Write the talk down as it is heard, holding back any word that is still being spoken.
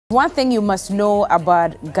One thing you must know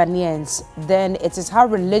about Ghanaians, then it is how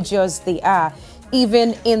religious they are,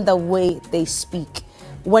 even in the way they speak.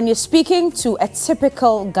 When you're speaking to a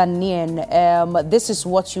typical Ghanaian, this is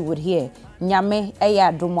what you would hear. Nyame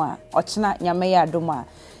eya aduma, ochna nyame eya aduma.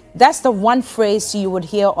 That's the one phrase you would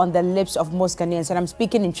hear on the lips of most Ghanaians. And I'm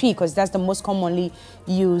speaking in Twi because that's the most commonly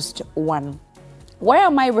used one. Why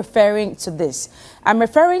am I referring to this? I'm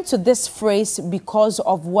referring to this phrase because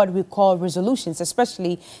of what we call resolutions,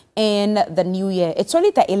 especially in the new year. It's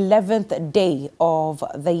only the 11th day of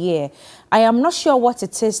the year. I am not sure what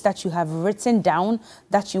it is that you have written down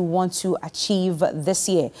that you want to achieve this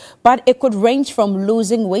year, but it could range from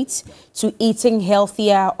losing weight to eating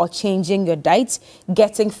healthier or changing your diet,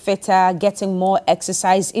 getting fitter, getting more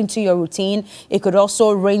exercise into your routine. It could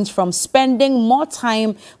also range from spending more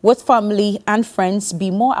time with family and friends,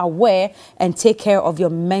 be more aware and take care of your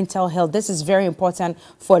mental health. This is very important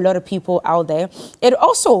for a lot of people out there. It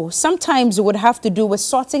also sometimes would have to do with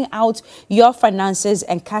sorting out your finances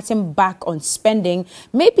and cutting back on spending.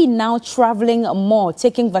 Maybe now traveling more,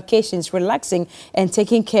 taking vacations, relaxing and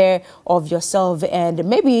taking care of yourself. And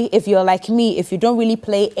maybe if you're like me, if you don't really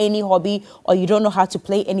play any hobby or you don't know how to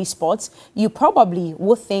play any sports, you probably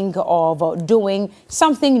will think of doing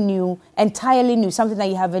something new, entirely new, something that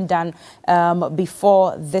you haven't done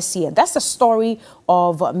before this year. That's the story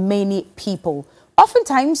of many people.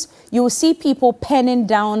 Oftentimes, you will see people penning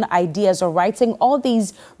down ideas or writing all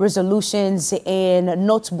these resolutions in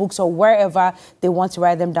notebooks or wherever they want to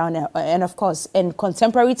write them down. And of course, in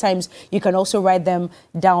contemporary times, you can also write them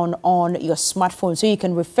down on your smartphone. So you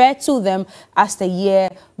can refer to them as the year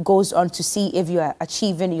goes on to see if you are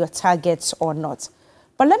achieving your targets or not.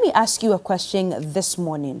 But let me ask you a question this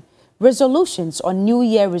morning. Resolutions or New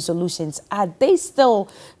Year resolutions, are they still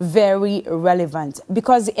very relevant?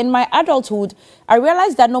 Because in my adulthood, I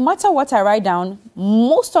realized that no matter what I write down,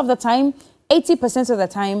 most of the time, 80% of the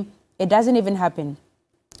time, it doesn't even happen.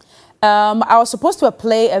 I was supposed to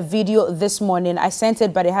play a video this morning. I sent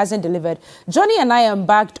it, but it hasn't delivered. Johnny and I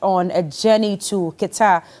embarked on a journey to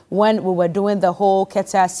Qatar when we were doing the whole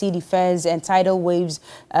Qatar Sea Defense and tidal waves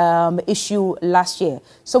issue last year.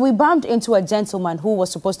 So we bumped into a gentleman who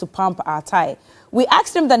was supposed to pump our tire. We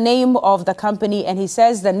asked him the name of the company, and he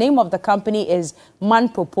says the name of the company is Man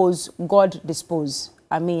Propose, God Dispose.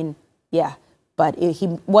 I mean, yeah. But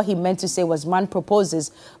what he meant to say was man proposes,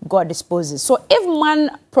 God disposes. So if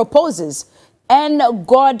man proposes and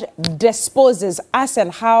God disposes as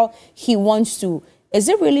and how he wants to, is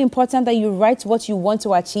it really important that you write what you want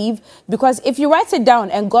to achieve? Because if you write it down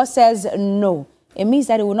and God says no, it means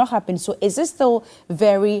that it will not happen. So is it still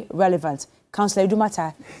very relevant? Councillor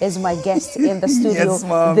Idumata is my guest in the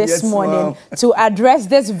studio this morning to address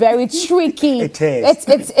this very tricky.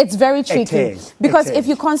 It's very tricky because if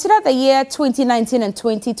you consider the year 2019 and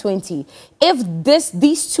 2020, if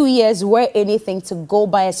these 2 years were anything to go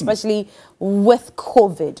by, especially with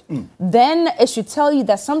COVID, then it should tell you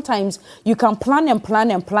that sometimes you can plan and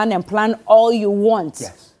plan and plan and plan all you want.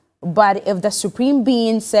 Yes. But if the Supreme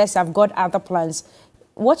Being says, I've got other plans,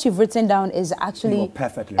 what you've written down is actually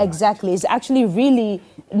perfectly exactly right. Is actually really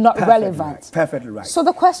not relevant. Right. Perfectly right. So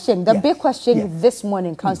the question, the big question this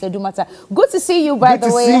morning, Councillor Idumata, good to see you by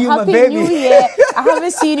the way. Happy New Year. I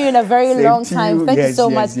haven't seen you in a very long time. Thank you so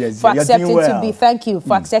much for accepting to be. Thank you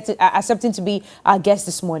for accepting to be our guest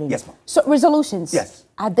this morning. Yes, ma'am. So resolutions. Yes.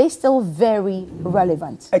 Are they still very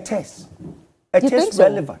relevant? It is. It is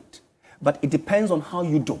relevant, but it depends on how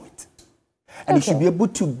you do it, and you should be able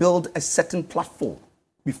to build a certain platform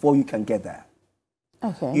before you can get there.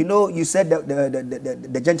 Okay. You know, you said that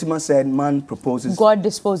the gentleman said man proposes, God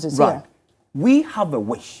disposes. Right. Yeah. We have a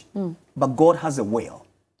wish, but God has a will.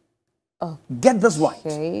 Oh. Get this right.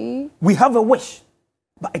 Okay. We have a wish,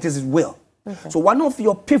 but it is his will. Okay. So one of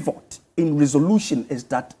your pivot in resolution is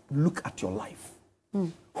that look at your life.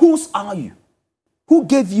 Whose are you? Who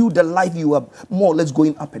gave you the life you are more or less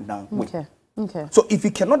going up and down with? Okay. So if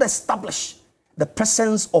you cannot establish the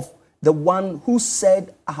presence of the one who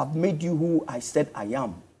said, I have made you who I said I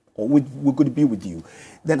am, or we're going to be with you,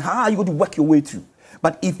 then how are you going to work your way through?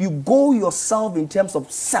 But if you go yourself in terms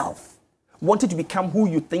of self, wanting to become who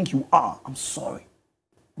you think you are, I'm sorry,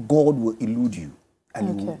 God will elude you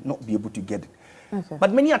and you will not be able to get it. Okay.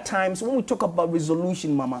 But many a times when we talk about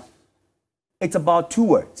resolution, Mama, it's about two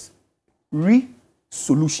words,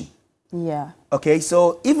 resolution. Yeah. Okay,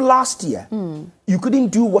 so if last year you couldn't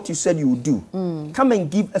do what you said you would do, come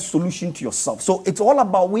and give a solution to yourself. So it's all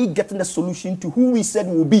about we getting a solution to who we said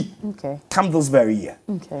we will be. Okay. Come this very year.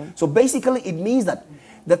 Okay. So basically it means that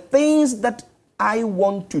the things that I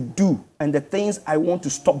want to do and the things I want to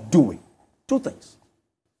stop doing, two things.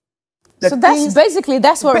 So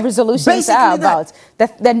that's what resolutions are about.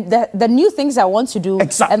 The new things I want to do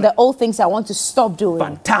and the old things I want to stop doing.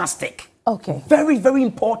 Fantastic. Okay. Very, very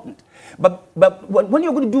important. But when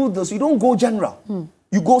you're going to do this, you don't go general.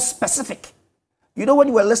 You go specific. You know, when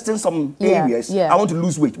you were listing some areas, I want to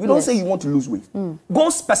lose weight. We don't say you want to lose weight. Go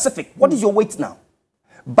specific. What is your weight now?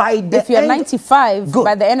 If you're 95,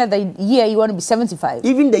 by the end of the year, you want to be 75.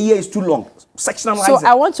 Even the year is too long. Sectionalize So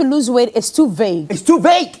I want to lose weight. It's too vague. It's too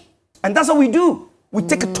vague. And that's what we do. We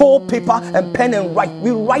take a tall paper and pen and write.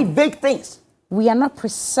 We write vague things. We are not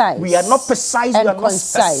precise. We are not precise. We are not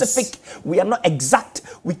concise. specific. We are not exact.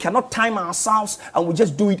 We cannot time ourselves, and we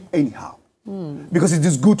just do it anyhow. Because it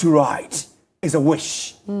is good to write. It's a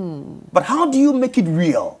wish. But how do you make it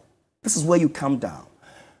real? This is where you come down.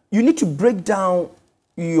 You need to break down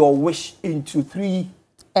your wish into 3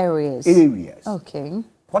 areas. Okay.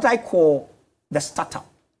 What I call the startup.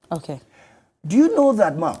 Okay. Do you know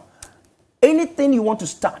that, ma'am? Anything you want to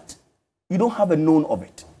start, you don't have a known of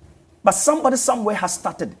it. But somebody somewhere has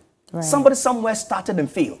started. Right. Somebody somewhere started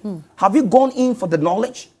and failed. Have you gone in for the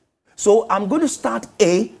knowledge? So I'm going to start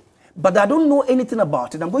A, but I don't know anything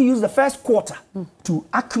about it. I'm going to use the first quarter to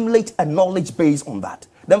accumulate a knowledge base on that.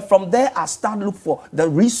 Then from there, I start to look for the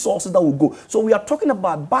resources that will go. So we are talking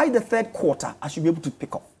about by the 3rd quarter, I should be able to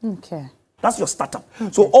pick up. Okay. That's your startup.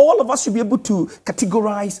 Okay. So all of us should be able to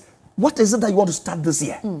categorize what is it that you want to start this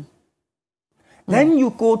year. Then you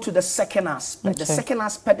go to the second aspect. The second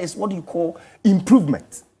aspect is what you call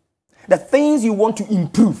improvement. The things you want to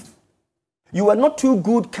improve. You were not too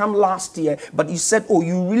good come last year, but you said, oh,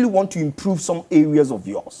 you really want to improve some areas of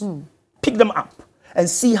yours. Pick them up and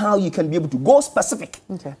see how you can be able to go specific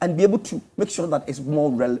and be able to make sure that it's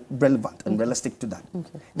more relevant and realistic to that.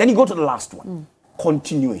 Then you go to the last one,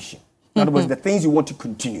 continuation. In other words, the things you want to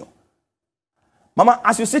continue. Mama,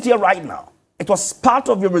 as you sit here right now, it was part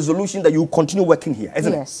of your resolution that you continue working here,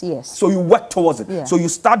 isn't it? Yes. So you work towards it. Yeah. So you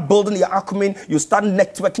start building your acumen, you start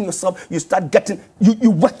networking yourself, you start getting,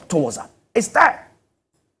 you work towards that. It's there.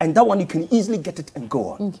 And that one, you can easily get it and go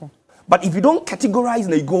on. Okay. But if you don't categorize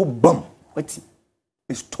and you go, boom, it's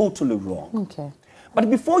totally wrong. Okay.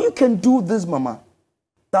 But before you can do this, Mama,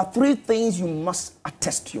 there are 3 things you must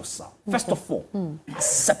attest to yourself. First of all,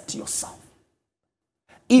 accept yourself.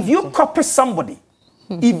 If you copy somebody,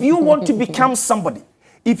 if you want to become somebody,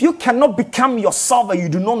 if you cannot become yourself and you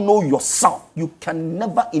do not know yourself, you can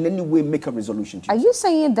never in any way make a resolution to yourself. Are you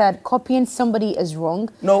saying that copying somebody is wrong?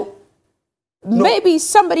 No. Maybe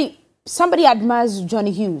somebody admires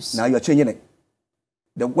Johnny Hughes. Now you're changing it.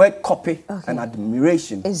 The word copy and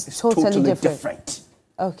admiration is totally different.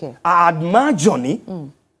 Okay. I admire Johnny,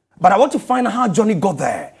 but I want to find out how Johnny got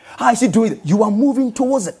there. How is he doing it? You are moving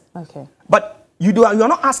towards it. Okay. But you are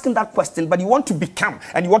not asking that question, but you want to become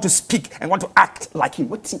and you want to speak and want to act like him.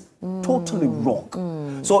 What's totally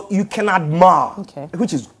wrong. So you can admire,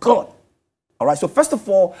 which is good. All right. So first of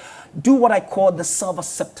all, do what I call the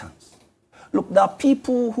self-acceptance. Look, there are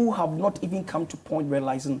people who have not even come to point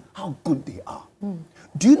realizing how good they are.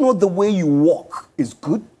 Do you know the way you walk is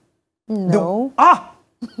good? No.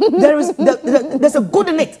 There's a good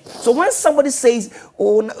in it. So when somebody says,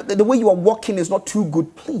 oh, the way you are walking is not too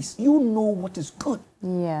good, please, you know what is good.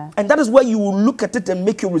 Yeah. And that is where you will look at it and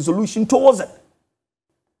make your resolution towards it.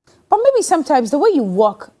 But maybe sometimes the way you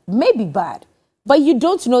walk may be bad, but you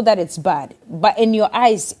don't know that it's bad. But in your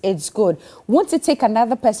eyes, it's good. Won't it take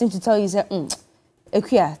another person to tell you,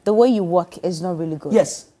 Ekuya, the way you walk is not really good?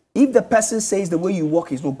 Yes. If the person says the way you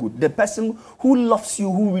walk is not good, the person who loves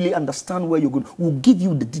you, who really understands where you're going, will give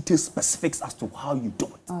you the details, specifics as to how you do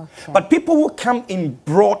it. Okay. But people will come in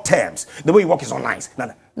broad terms. The way you walk is not nice.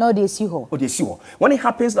 No, they see her. Or they see her. When it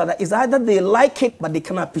happens like that, it's either they like it, but they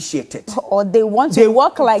cannot appreciate it. Or they want to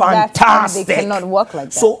walk like that, and they cannot walk like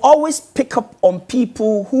that. So always pick up on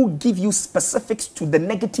people who give you specifics to the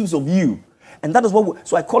negatives of you. And that is what,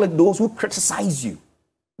 so I call it those who criticize you.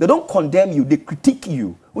 They don't condemn you, they critique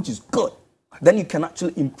you, which is good. Then you can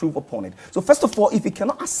actually improve upon it. So first of all, if you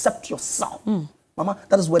cannot accept yourself, Mama,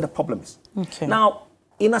 that is where the problem is. Okay. Now,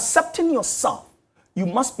 in accepting yourself, you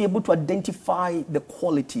must be able to identify the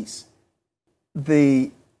qualities, the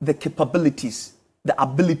capabilities, the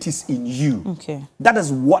abilities in you. Okay. That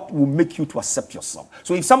is what will make you to accept yourself.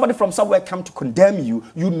 So if somebody from somewhere come to condemn you,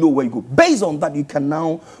 you know where you go. Based on that, you can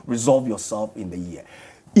now resolve yourself in the year.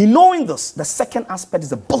 In knowing this, the second aspect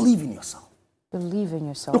is to believe in yourself. Believe in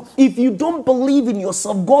yourself. Look, if you don't believe in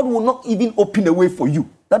yourself, God will not even open a way for you.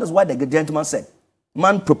 That is why the gentleman said,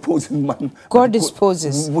 man proposes, man God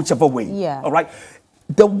disposes. Whichever way. Yeah. All right.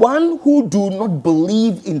 The one who do not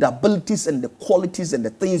believe in the abilities and the qualities and the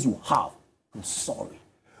things you have, I'm sorry.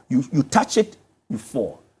 You touch it, you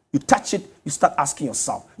fall. You touch it, you start asking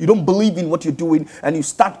yourself. You don't believe in what you're doing, and you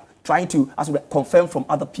start trying to confirm from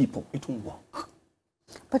other people. It won't work.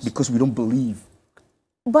 Because we don't believe.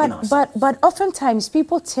 But oftentimes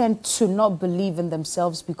people tend to not believe in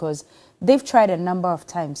themselves because they've tried a number of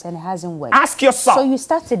times and it hasn't worked. Ask yourself. So you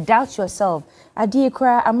start to doubt yourself.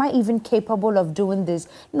 Adiekra, am I even capable of doing this?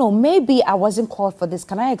 No, maybe I wasn't called for this.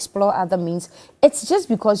 Can I explore other means? It's just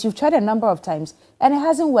because you've tried a number of times and it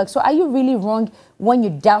hasn't worked. So are you really wrong when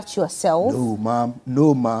you doubt yourself? No, ma'am.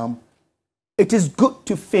 No, ma'am. It is good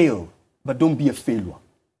to fail, but don't be a failure.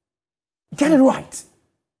 Get it right.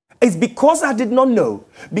 It's because I did not know,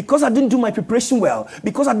 because I didn't do my preparation well,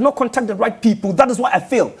 because I did not contact the right people. That is why I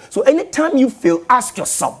failed. So anytime you fail, ask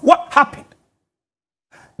yourself, what happened?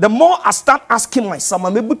 The more I start asking myself,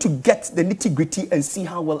 I'm able to get the nitty-gritty and see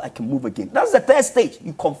how well I can move again. That's the third stage.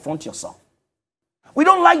 You confront yourself. We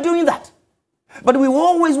don't like doing that. But we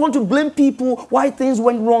always want to blame people why things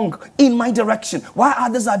went wrong in my direction, why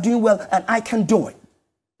others are doing well and I can do it.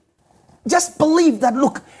 Just believe that,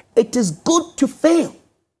 look, it is good to fail.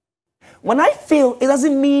 When I fail, it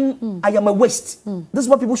doesn't mean I am a waste. This is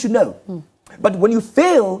what people should know. But when you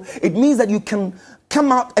fail, it means that you can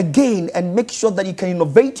come out again and make sure that you can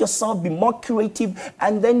innovate yourself, be more creative,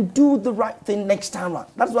 and then do the right thing next time around.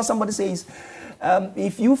 That's what somebody says.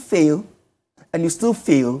 If you fail, and you still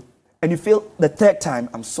fail, and you fail the third time,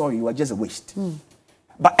 I'm sorry, you are just a waste.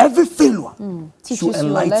 But every failure should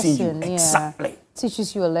enlighten you. Exactly.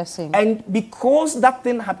 Teaches you a lesson. And because that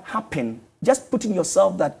thing had happened, just putting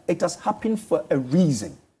yourself that it has happened for a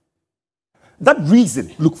reason. That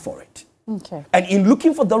reason, look for it. Okay. And in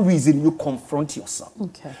looking for the reason, you confront yourself.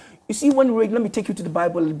 Okay. You see, when you read, let me take you to the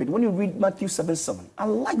Bible a little bit. When you read Matthew 7:7, I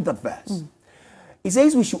like that verse. It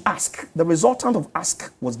says we should ask. The resultant of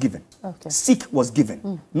ask was given. Okay. Seek was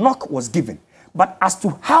given. Knock was given. But as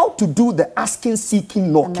to how to do the asking,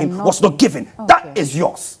 seeking, knocking was not given. Okay. That is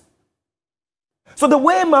yours. So the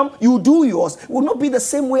way, ma'am, you do yours will not be the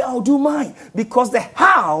same way I'll do mine, because the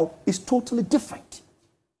how is totally different.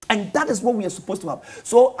 And that is what we are supposed to have.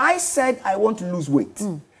 So I said I want to lose weight,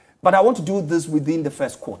 but I want to do this within the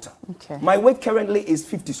first quarter. Okay. My weight currently is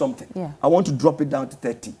 50-something. Yeah. I want to drop it down to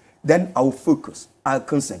 30. Then I will focus. I'll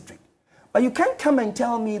concentrate. But you can't come and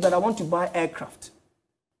tell me that I want to buy aircraft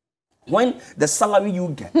when the salary you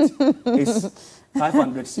get is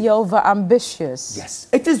 500. You're over-ambitious. Yes.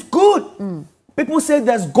 It is good. People say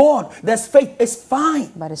there's God, there's faith. It's fine.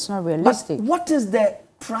 But it's not realistic. But what is the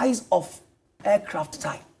price of aircraft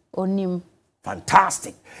type? Onim.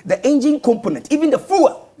 Fantastic. The engine component, even the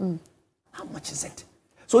fuel. How much is it?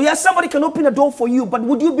 So yes, somebody can open a door for you, but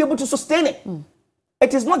would you be able to sustain it?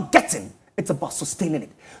 It is not getting, it's about sustaining it.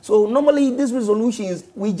 So normally these resolutions,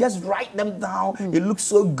 we just write them down. It looks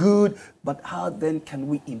so good, but how then can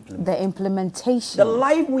we implement? The implementation. The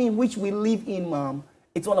life in which we live in, ma'am,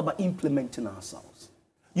 it's all about implementing ourselves.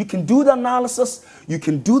 You can do the analysis, you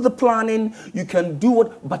can do the planning, you can do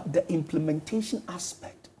what, but the implementation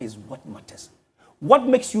aspect is what matters. What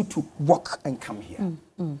makes you to walk and come here?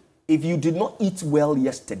 If you did not eat well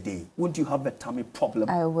yesterday, wouldn't you have a tummy problem?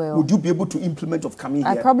 I will. Would you be able to implement of coming here?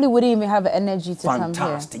 I probably wouldn't even have energy to come here.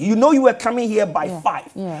 Fantastic. You know you were coming here by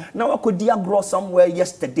 5. Yeah. Now I could grow somewhere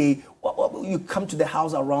yesterday. You come to the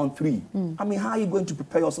house around 3. I mean, how are you going to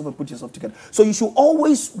prepare yourself and put yourself together? So you should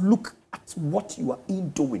always look at what you are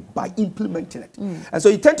doing by implementing it. And so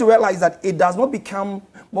you tend to realize that it does not become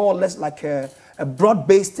more or less like a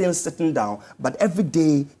broad-based thing sitting down, but every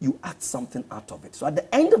day you add something out of it. So at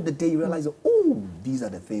the end of the day, you realize, oh, these are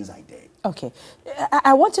the things I did. Okay.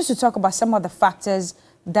 I want us to talk about some of the factors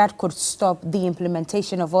that could stop the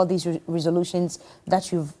implementation of all these resolutions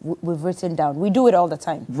that we've written down. We do it all the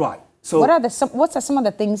time. Right. So what are some of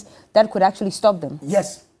the things that could actually stop them?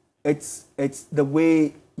 Yes, it's the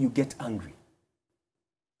way you get angry.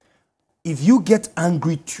 If you get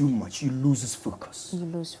angry too much, you lose focus. You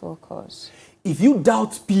lose focus. If you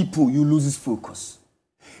doubt people, you lose focus.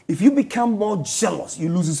 If you become more jealous, you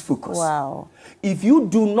lose focus. Wow. If you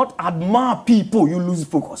do not admire people, you lose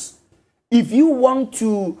focus. If you want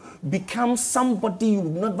to become somebody you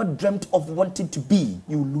never dreamt of wanting to be,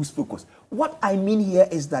 you lose focus. What I mean here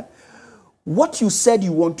is that what you said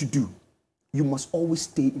you want to do, you must always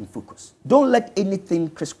stay in focus. Don't let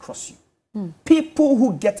anything crisscross you. People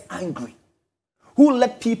who get angry, who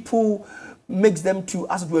let people makes them to,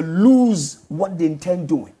 as it were, lose what they intend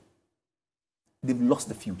doing, they've lost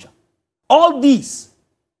the future. All these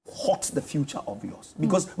hurt the future of yours,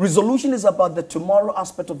 because resolution is about the tomorrow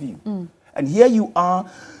aspect of you. And here you are,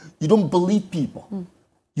 you don't believe people,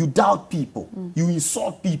 you doubt people, you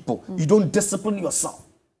insult people, you don't discipline yourself.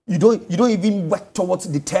 You don't even work towards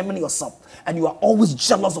determining yourself. And you are always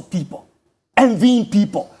jealous of people, envying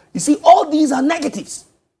people. You see, all these are negatives.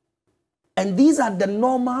 And these are the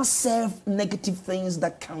normal self-negative things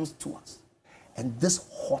that comes to us. And this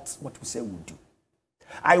hurts what we say we'll do.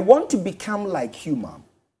 I want to become like you, Mom.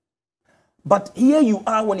 But here you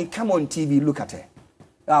are when you come on TV, look at her.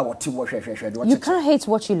 You can't hate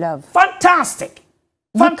what you love. Fantastic.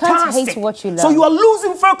 You can't hate what you love. So you are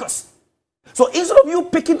losing focus. So instead of you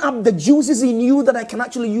picking up the juices in you that I can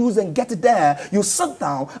actually use and get it there, you sit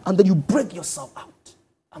down and then you break yourself out.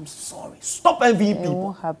 I'm sorry. Stop envying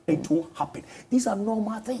people. It won't happen. These are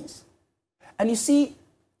normal things. And you see,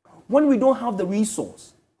 when we don't have the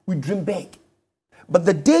resource, we dream big. But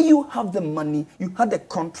the day you have the money, you had the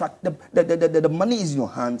contract, the money is in your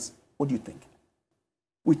hands, what do you think?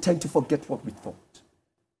 We tend to forget what we thought.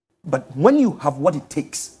 But when you have what it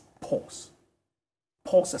takes, pause.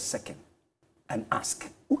 Pause a second and ask,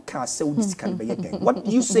 what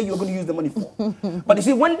do you say you're going to use the money for? But you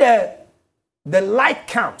see, when the light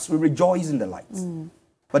comes, we rejoice in the light.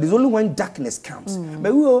 But it's only when darkness comes.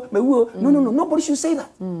 No, nobody should say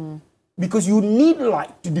that. Because you need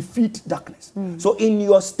light to defeat darkness. So in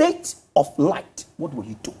your state of light, what were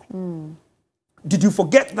you doing? Did you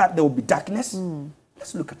forget that there will be darkness?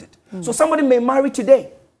 Let's look at it. So somebody may marry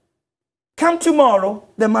today. Come tomorrow,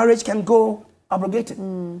 the marriage can go abrogated.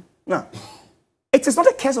 Now, it is not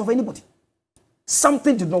a case of anybody.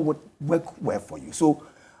 Something did not work well for you. So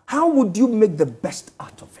how would you make the best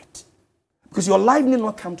out of it? Because your life need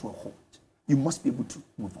not come to a halt. You must be able to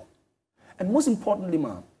move on. And most importantly,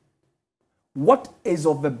 ma'am, what is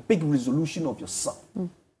of a big resolution of yourself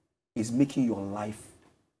is making your life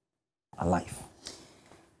alive.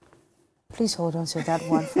 Please hold on to that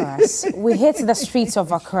one for us. We hit the streets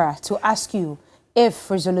of Accra to ask you if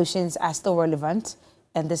resolutions are still relevant,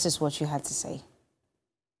 and this is what you had to say.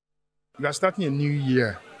 You are starting a new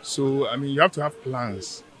year, so you have to have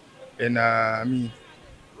plans, and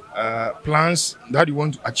plans that you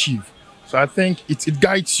want to achieve. So I think it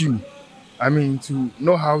guides you, to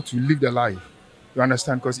know how to live the life. You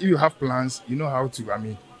understand? Because if you have plans, you know how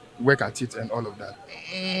to, work at it and all of that.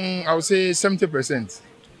 I would say 70%.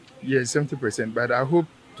 Yes, 70%. But I hope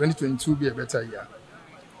 2022 will be a better year.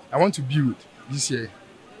 I want to build this year.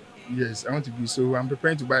 Yes, I want to build. So I'm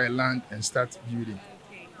preparing to buy a land and start building.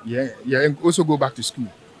 Yeah, and also go back to school.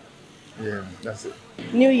 Yeah, that's it.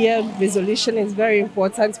 New Year resolution is very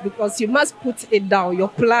important because you must put it down, your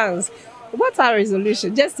plans. What are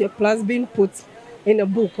resolutions? Just your plans being put in a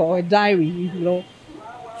book or a diary,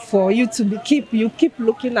 for you to keep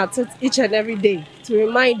looking at it each and every day to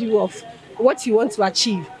remind you of what you want to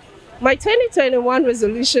achieve. My 2021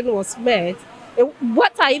 resolution was met.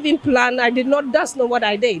 What I even planned, that's not what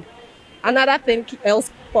I did. Another thing else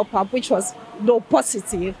popped up, which was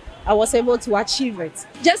positive. I was able to achieve it.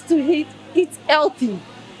 Just to eat healthy,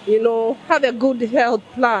 have a good health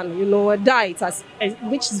plan, a diet,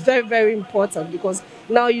 which is very, very important because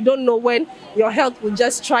now you don't know when your health will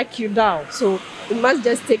just strike you down. So we must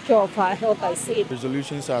just take care of our health, I say.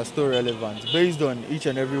 Resolutions are still relevant based on each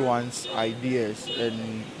and everyone's ideas and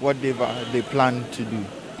what they plan to do.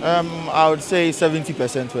 I would say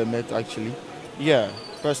 70% were met actually. Yeah,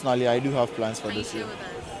 personally I do have plans for this year.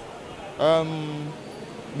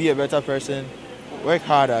 Be a better person, work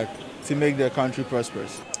harder to make the country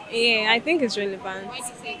prosperous. Yeah, I think it's relevant. Why do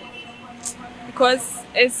you say that? Because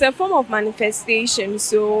it's a form of manifestation.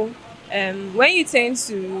 So when you tend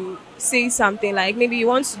to say something like maybe you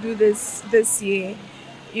want to do this year,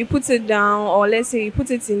 you put it down, or let's say you put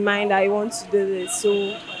it in mind that you want to do this. So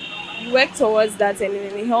you work towards that and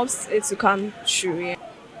it helps it to come true. Yeah.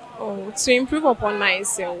 To improve upon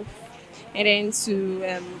myself and then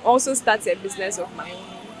to also start a business of my own.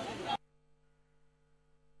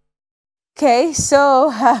 Okay, so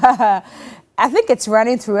I think it's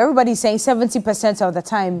running through. Everybody's saying 70% of the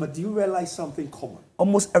time. But do you realize something common?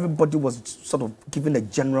 Almost everybody was sort of given a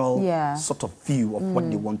general sort of view of what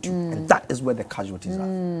they want to. And that is where the casualties are.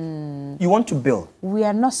 You want to build. We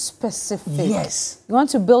are not specific. Yes. You want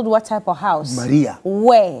to build what type of house? Maria.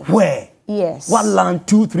 Where? Where? Yes. 1 land,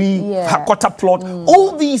 2, 3, quarter plot,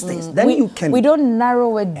 all these things. Then you can... We don't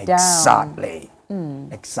narrow it down. Exactly.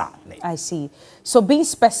 Exactly. I see. So being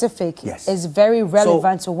specific is very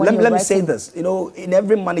relevant to when let me say this. In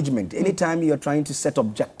every management, anytime you're trying to set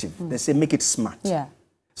objective, they say make it smart. Yeah.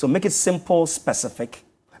 So make it simple, specific,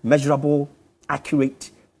 measurable,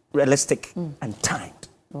 accurate, realistic, and timed.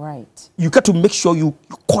 Right. You got to make sure you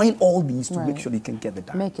coin all these to make sure you can get the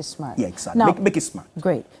done. Make it smart. Yeah, exactly. Now, make it smart.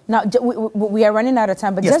 Great. Now, we are running out of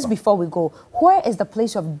time, but just before we go, where is the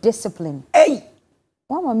place of discipline? Hey!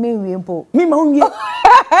 What am I Me,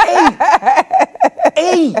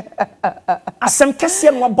 Hey,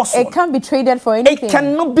 it can't be traded for anything. It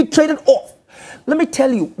cannot be traded off. Let me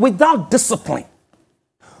tell you, without discipline,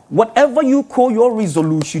 whatever you call your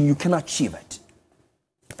resolution, you cannot achieve it.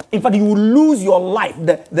 In fact, you will lose your life,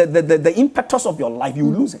 the impetus of your life, you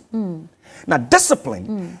will lose it. Now,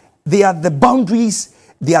 discipline, they are the boundaries,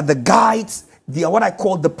 they are the guides, they are what I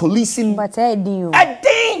call the policing. But Eddie,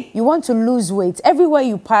 you want to lose weight. Everywhere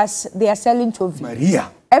you pass, they are selling tofu.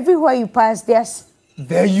 Maria. Everywhere you pass,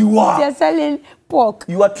 there you are. They are selling pork.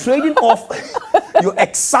 You are trading off your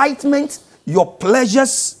excitement, your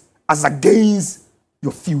pleasures as against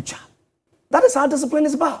your future. That is how discipline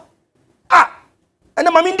is about. And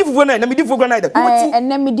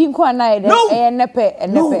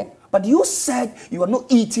no, but you said you are not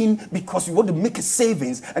eating because you want to make a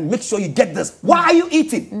savings and make sure you get this. Why are you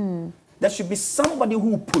eating? There should be somebody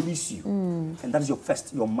who will police you. And that is your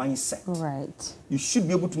mindset. Right. You should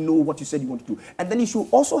be able to know what you said you want to do. And then you should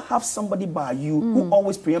also have somebody by you who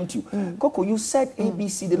always preempt you. Coco, you said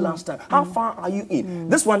ABC the last time. How far are you in?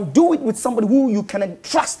 This one, do it with somebody who you can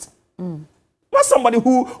trust. Not somebody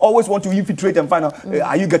who always wants to infiltrate and find out,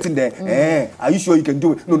 are you getting there? Are you sure you can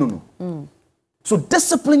do it? No. So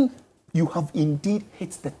discipline, you have indeed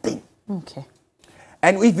hit the thing. Okay.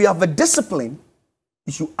 And if you have a discipline,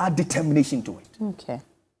 you should add determination to it. Okay.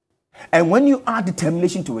 And when you add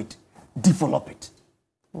determination to it, develop it.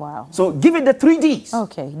 Wow. So give it the 3 Ds.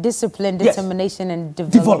 Okay. Discipline, determination, and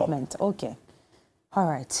development. Okay. All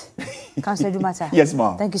right. Councillor Dumata. Yes,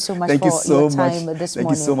 ma'am. Thank you so much for your time this morning. Thank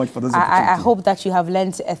you so much for this opportunity. I hope that you have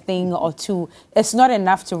learned a thing or two. It's not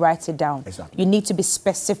enough to write it down. Exactly. You need to be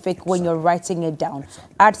specific when you're writing it down.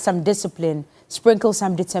 Add some discipline, sprinkle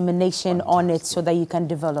some determination on it so that you can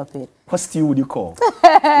develop it. What stew would you call?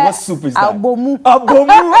 What soup is that? Abomu. Abomu.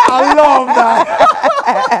 I love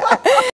that.